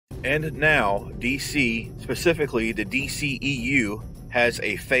And now, DC, specifically the DCEU, has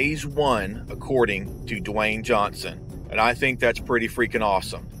a Phase 1 according to Dwayne Johnson. And I think that's pretty freaking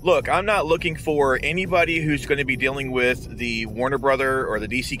awesome. Look, I'm not looking for anybody who's going to be dealing with the Warner Brother or the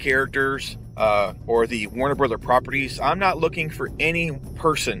DC characters or the Warner Brother properties. I'm not looking for any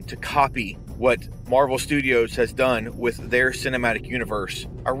person to copy what Marvel Studios has done with their cinematic universe.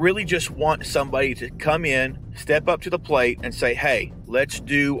 I really just want somebody to come in, step up to the plate and say, hey, let's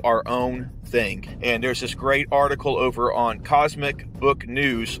do our own thing. And there's this great article over on Cosmic Book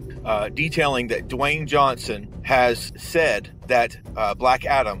News detailing that Dwayne Johnson has said that Black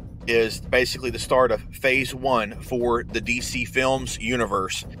Adam is basically the start of Phase 1 for the DC Films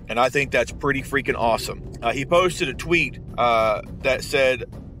universe. And I think that's pretty freaking awesome. He posted a tweet that said,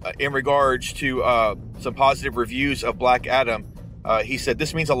 in regards to some positive reviews of Black Adam, he said,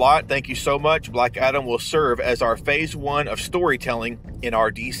 "This means a lot. Thank you so much. Black Adam will serve as our Phase 1 of storytelling in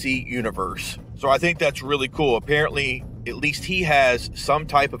our DC universe." So I think that's really cool. Apparently, at least he has some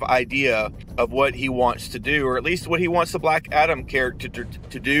type of idea of what he wants to do, or at least what he wants the Black Adam character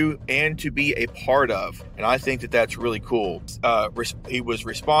to do and to be a part of. And I think that that's really cool. He was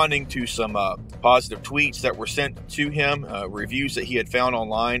responding to some positive tweets that were sent to him, reviews that he had found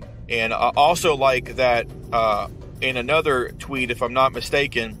online. And I also like that in another tweet, if I'm not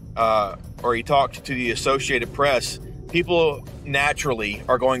mistaken, or he talked to the Associated Press, people naturally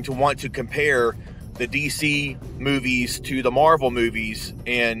are going to want to compare the DC movies to the Marvel movies,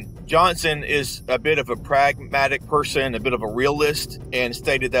 and Johnson is a bit of a pragmatic person, a bit of a realist, and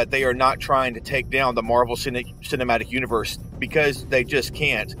stated that they are not trying to take down the Marvel Cinematic Universe because they just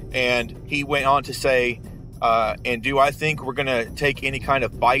can't. And he went on to say, and do I think we're going to take any kind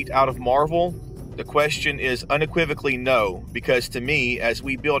of bite out of Marvel? The question is unequivocally no, because to me, as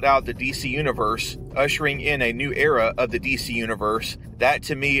we build out the DC universe, ushering in a new era of the DC universe, that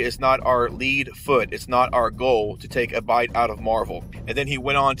to me is not our lead foot. It's not our goal to take a bite out of Marvel. And then he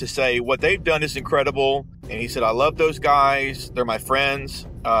went on to say, what they've done is incredible. And he said, I love those guys. They're my friends.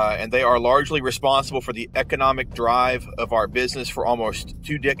 And they are largely responsible for the economic drive of our business for almost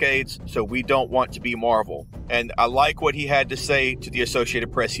 2 decades. So we don't want to be Marvel. And I like what he had to say to the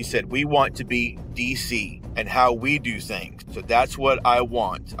Associated Press. He said, we want to be DC and how we do things. So that's what I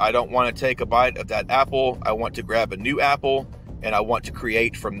want. I don't want to take a bite of that apple. I want to grab a new apple and I want to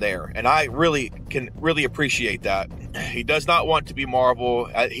create from there. And I can really appreciate that. He does not want to be Marvel.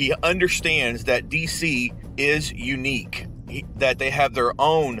 He understands that DC is unique, that they have their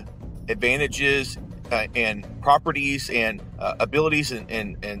own advantages and properties and abilities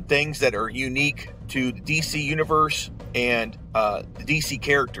and things that are unique to the DC universe and the DC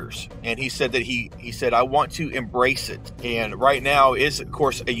characters. And he said that he said, I want to embrace it. And right now is, of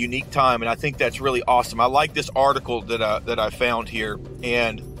course, a unique time. And I think that's really awesome. I like this article that I found here.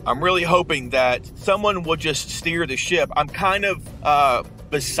 And I'm really hoping that someone will just steer the ship. I'm kind of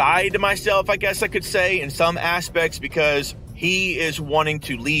beside myself, I guess I could say, in some aspects, because he is wanting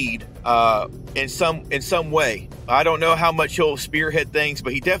to lead in some way. I don't know how much he'll spearhead things,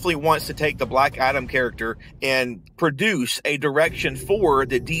 but he definitely wants to take the Black Adam character and produce a direction for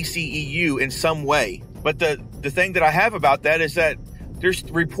the DCEU in some way. But the thing that I have about that is that there's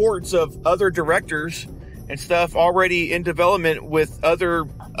reports of other directors and stuff already in development with other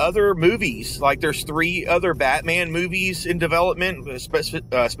movies. Like there's 3 other Batman movies in development,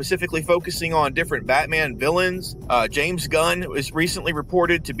 specifically focusing on different Batman villains. James Gunn is recently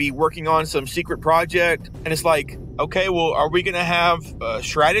reported to be working on some secret project. And it's like, okay, well, are we going to have a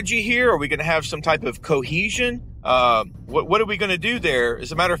strategy here? Are we going to have some type of cohesion? What are we going to do there?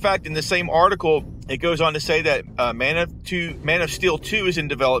 As a matter of fact, in the same article, it goes on to say that Man of Steel 2 is in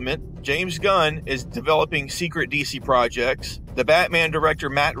development. James Gunn is developing secret DC projects. The Batman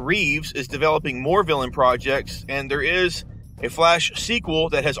director Matt Reeves is developing more villain projects. And there is a Flash sequel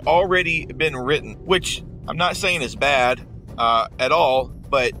that has already been written, which I'm not saying is bad at all,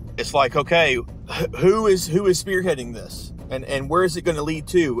 but it's like, okay, who is spearheading this? And where is it going to lead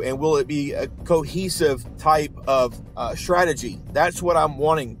to? And will it be a cohesive type of strategy? That's what I'm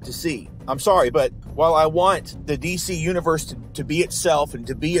wanting to see. I'm sorry, but while I want the DC universe to be itself and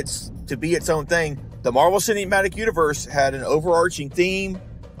to be its own thing, the Marvel Cinematic Universe had an overarching theme,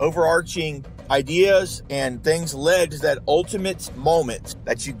 overarching ideas, and things led to that ultimate moment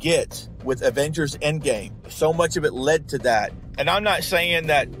that you get with Avengers Endgame. So much of it led to that. And I'm not saying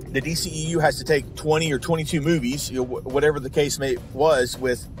that the DCEU has to take 20 or 22 movies, whatever the case was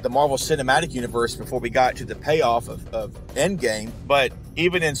with the Marvel Cinematic Universe before we got to the payoff of Endgame. But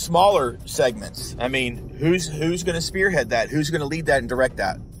even in smaller segments, I mean, who's going to spearhead that? Who's going to lead that and direct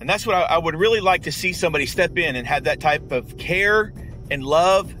that? And that's what I would really like to see somebody step in and have that type of care and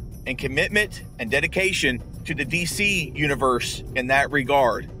love and commitment and dedication to the DC universe in that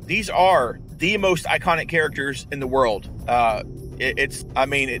regard. These are the most iconic characters in the world. I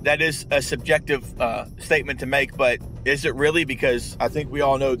mean, that is a subjective statement to make, but is it really? Because I think we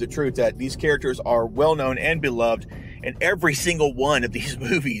all know the truth that these characters are well known and beloved, and every single one of these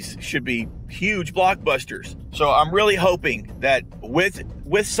movies should be huge blockbusters. So I'm really hoping that with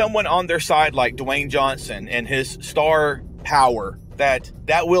someone on their side like Dwayne Johnson and his star power, that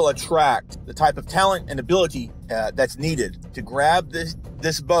will attract the type of talent and ability that's needed to grab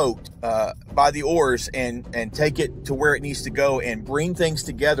this boat by the oars and take it to where it needs to go and bring things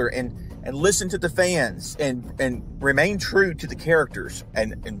together and listen to the fans and remain true to the characters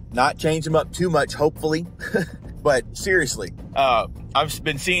and not change them up too much, hopefully. But seriously, I've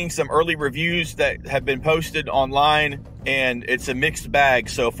been seeing some early reviews that have been posted online, and it's a mixed bag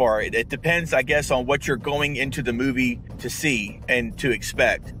so far. It depends, I guess, on what you're going into the movie to see and to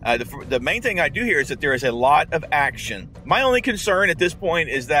expect. The main thing I do hear is that there is a lot of action. My only concern at this point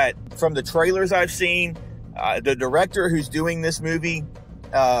is that from the trailers I've seen, the director who's doing this movie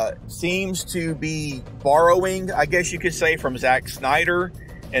seems to be borrowing, I guess you could say, from Zack Snyder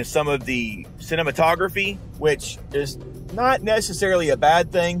and some of the cinematography, which is not necessarily a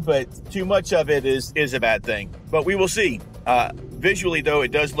bad thing, but too much of it is a bad thing. But we will see. Visually, though,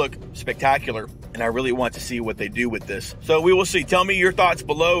 it does look spectacular, and I really want to see what they do with this. So we will see. Tell me your thoughts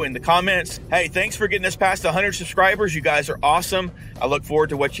below in the comments. Hey, thanks for getting us past 100 subscribers. You guys are awesome. I look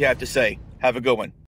forward to what you have to say. Have a good one.